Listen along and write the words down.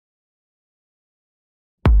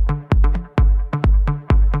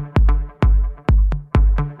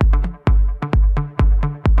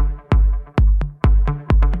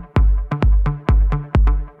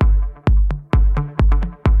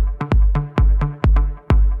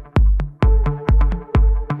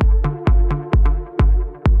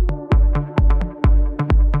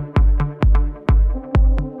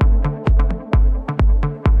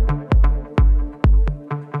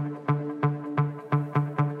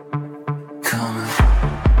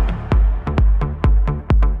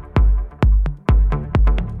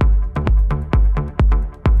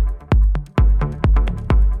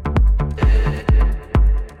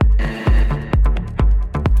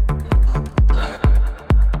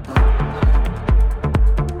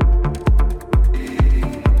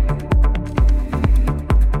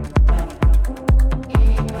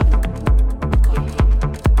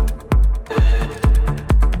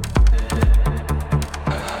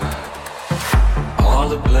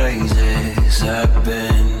the places I've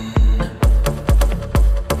been,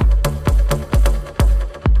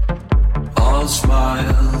 all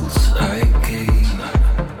smiles I gave,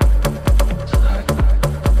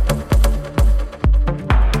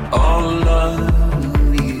 all love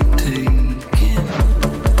you taken.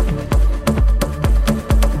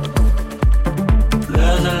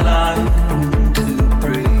 There's a line to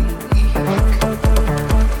break.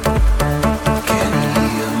 Can you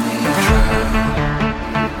hear me drown?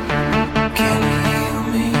 Can you hear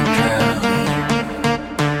me drown?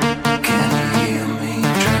 Can you hear me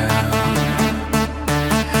drown?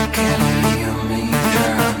 Can you hear me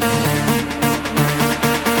drowning?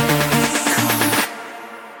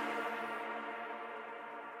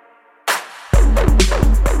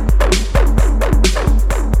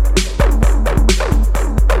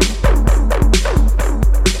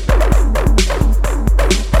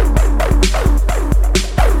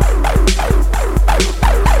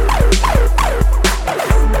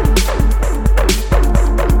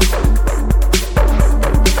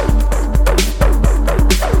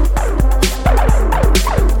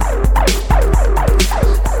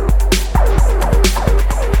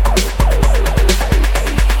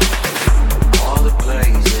 All the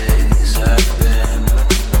places I've been,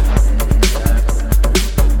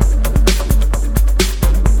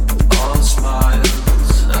 all smiles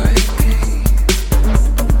I gave, all love you taken.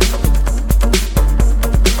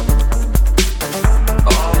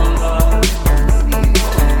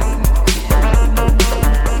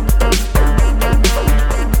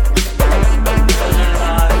 There's a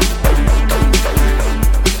line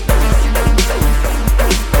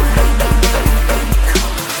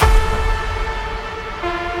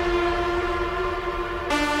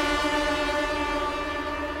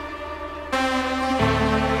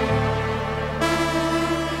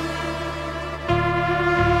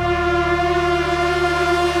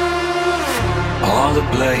all the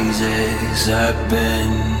places I've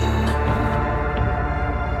been,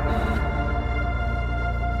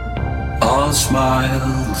 all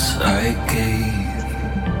smiles I gave,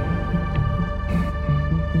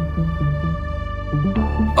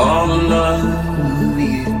 all love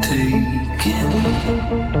you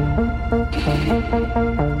taken.